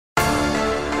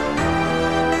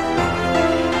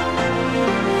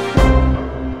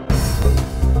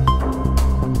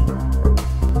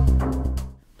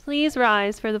Please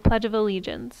rise for the Pledge of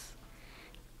Allegiance.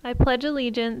 I pledge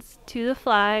allegiance to the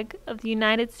flag of the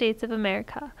United States of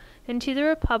America and to the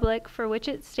republic for which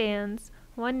it stands,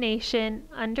 one nation,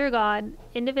 under God,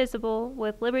 indivisible,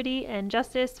 with liberty and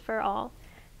justice for all.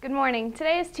 Good morning.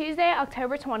 Today is Tuesday,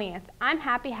 October 20th. I'm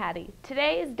Happy Hattie.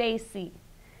 Today is Day C.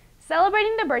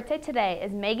 Celebrating their birthday today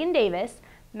is Megan Davis,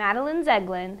 Madeline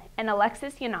Zeglin, and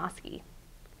Alexis Yanoski.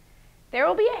 There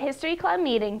will be a History Club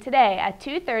meeting today at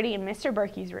 2:30 in Mr.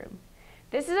 Berkey's room.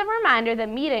 This is a reminder that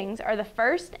meetings are the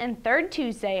first and third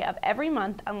Tuesday of every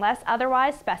month unless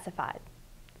otherwise specified.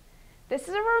 This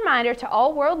is a reminder to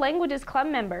all World Languages Club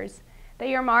members that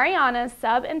your Mariana's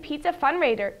sub and pizza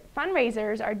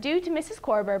fundraisers are due to Mrs.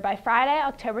 Korber by Friday,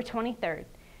 October 23rd.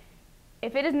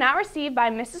 If it is not received by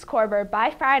Mrs. Korber by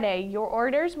Friday, your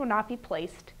orders will not be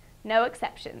placed. No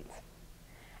exceptions.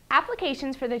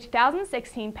 Applications for the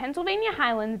 2016 Pennsylvania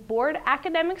Highlands Board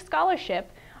Academic Scholarship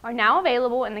are now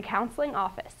available in the counseling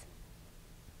office.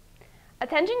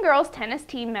 Attention girls tennis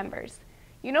team members.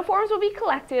 Uniforms will be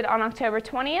collected on October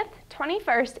 20th,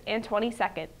 21st, and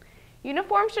 22nd.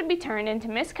 Uniforms should be turned into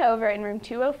Miss Cover in room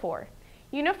 204.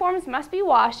 Uniforms must be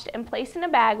washed and placed in a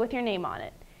bag with your name on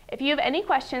it. If you have any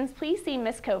questions, please see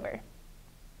Miss Cover.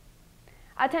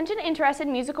 Attention interested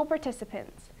musical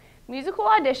participants. Musical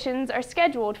auditions are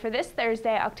scheduled for this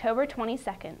Thursday, October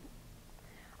 22nd.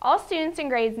 All students in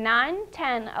grades 9,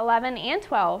 10, 11, and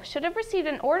 12 should have received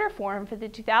an order form for the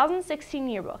 2016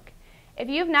 yearbook. If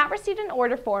you have not received an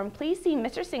order form, please see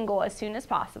Mr. Single as soon as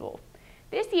possible.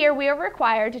 This year, we are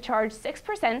required to charge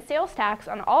 6% sales tax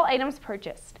on all items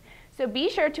purchased, so be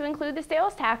sure to include the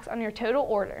sales tax on your total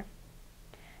order.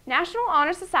 National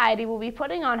Honor Society will be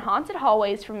putting on haunted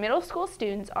hallways for middle school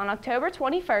students on October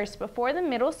 21st before the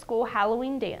middle school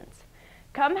Halloween dance.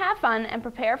 Come have fun and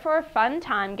prepare for a fun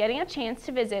time getting a chance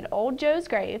to visit Old Joe's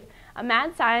grave, a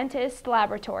mad scientist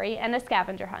laboratory, and a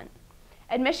scavenger hunt.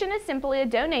 Admission is simply a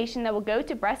donation that will go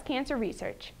to breast cancer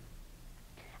research.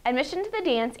 Admission to the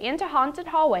dance and to haunted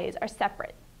hallways are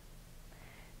separate.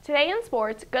 Today in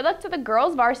sports, good luck to the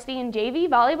girls varsity and JV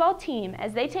volleyball team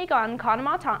as they take on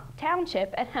Conemaugh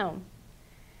Township at home.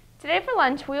 Today for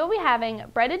lunch, we will be having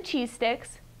breaded cheese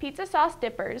sticks, pizza sauce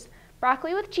dippers,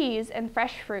 broccoli with cheese, and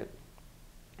fresh fruit.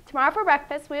 Tomorrow for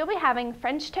breakfast, we will be having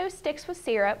French toast sticks with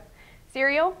syrup,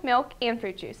 cereal, milk, and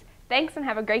fruit juice. Thanks and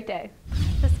have a great day.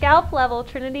 The Scalp Level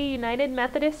Trinity United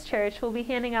Methodist Church will be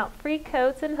handing out free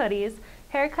coats and hoodies,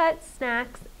 haircuts,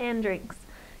 snacks, and drinks.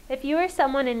 If you are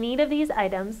someone in need of these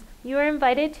items, you are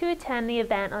invited to attend the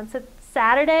event on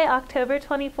Saturday, October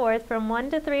 24th from 1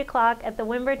 to 3 o'clock at the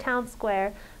Windber Town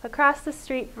Square across the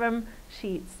street from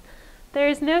Sheets. There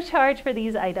is no charge for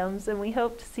these items, and we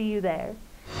hope to see you there.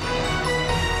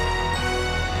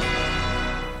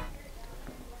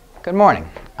 Good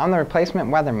morning. I'm the replacement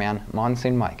weatherman,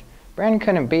 Monsoon Mike. Brandon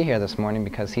couldn't be here this morning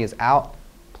because he is out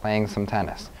playing some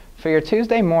tennis. For your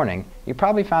Tuesday morning, you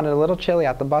probably found it a little chilly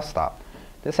at the bus stop.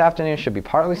 This afternoon should be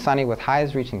partly sunny with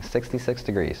highs reaching 66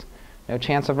 degrees. No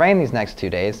chance of rain these next 2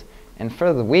 days. And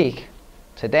for the week,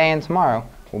 today and tomorrow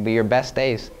will be your best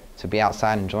days to be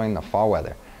outside enjoying the fall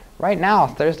weather. Right now,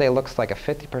 Thursday looks like a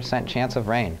 50% chance of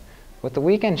rain. With the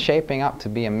weekend shaping up to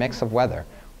be a mix of weather,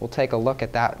 we'll take a look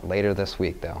at that later this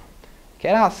week though.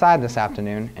 Get outside this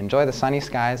afternoon, enjoy the sunny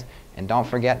skies, and don't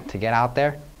forget to get out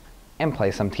there and play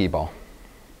some t-ball.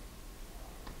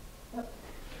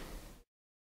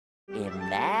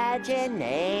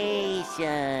 Imagination.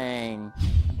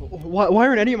 Why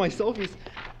aren't any of my selfies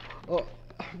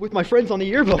with my friends on the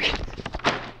yearbook?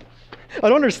 I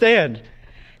don't understand.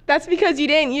 That's because you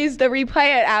didn't use the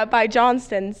Replay It app by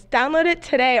Johnston's. Download it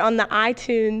today on the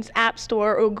iTunes App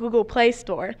Store or Google Play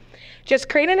Store. Just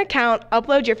create an account,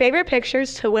 upload your favorite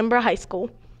pictures to Windber High School.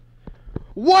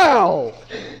 Wow!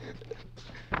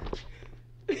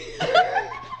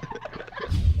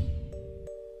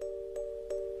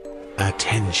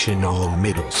 Attention all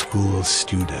middle school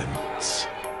students.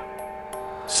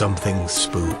 Something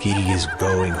spooky is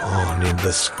going on in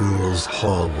the school's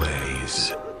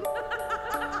hallways.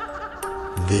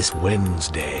 This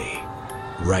Wednesday,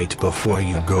 right before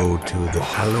you go to the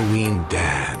Halloween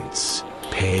dance,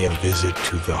 pay a visit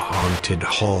to the haunted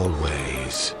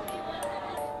hallways.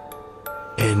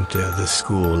 Enter the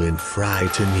school in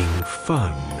frightening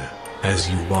fun as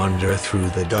you wander through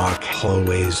the dark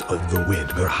hallways of the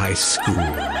Windber High School.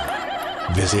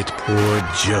 Visit poor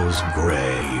Joe's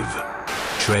grave,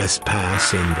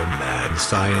 trespass in the mad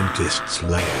scientist's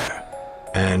lair,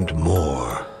 and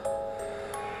more.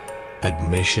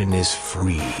 Admission is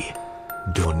free.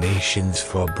 Donations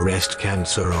for breast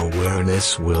cancer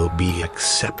awareness will be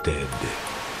accepted.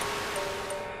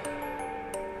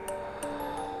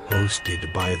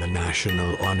 hosted by the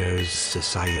National Honors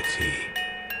Society.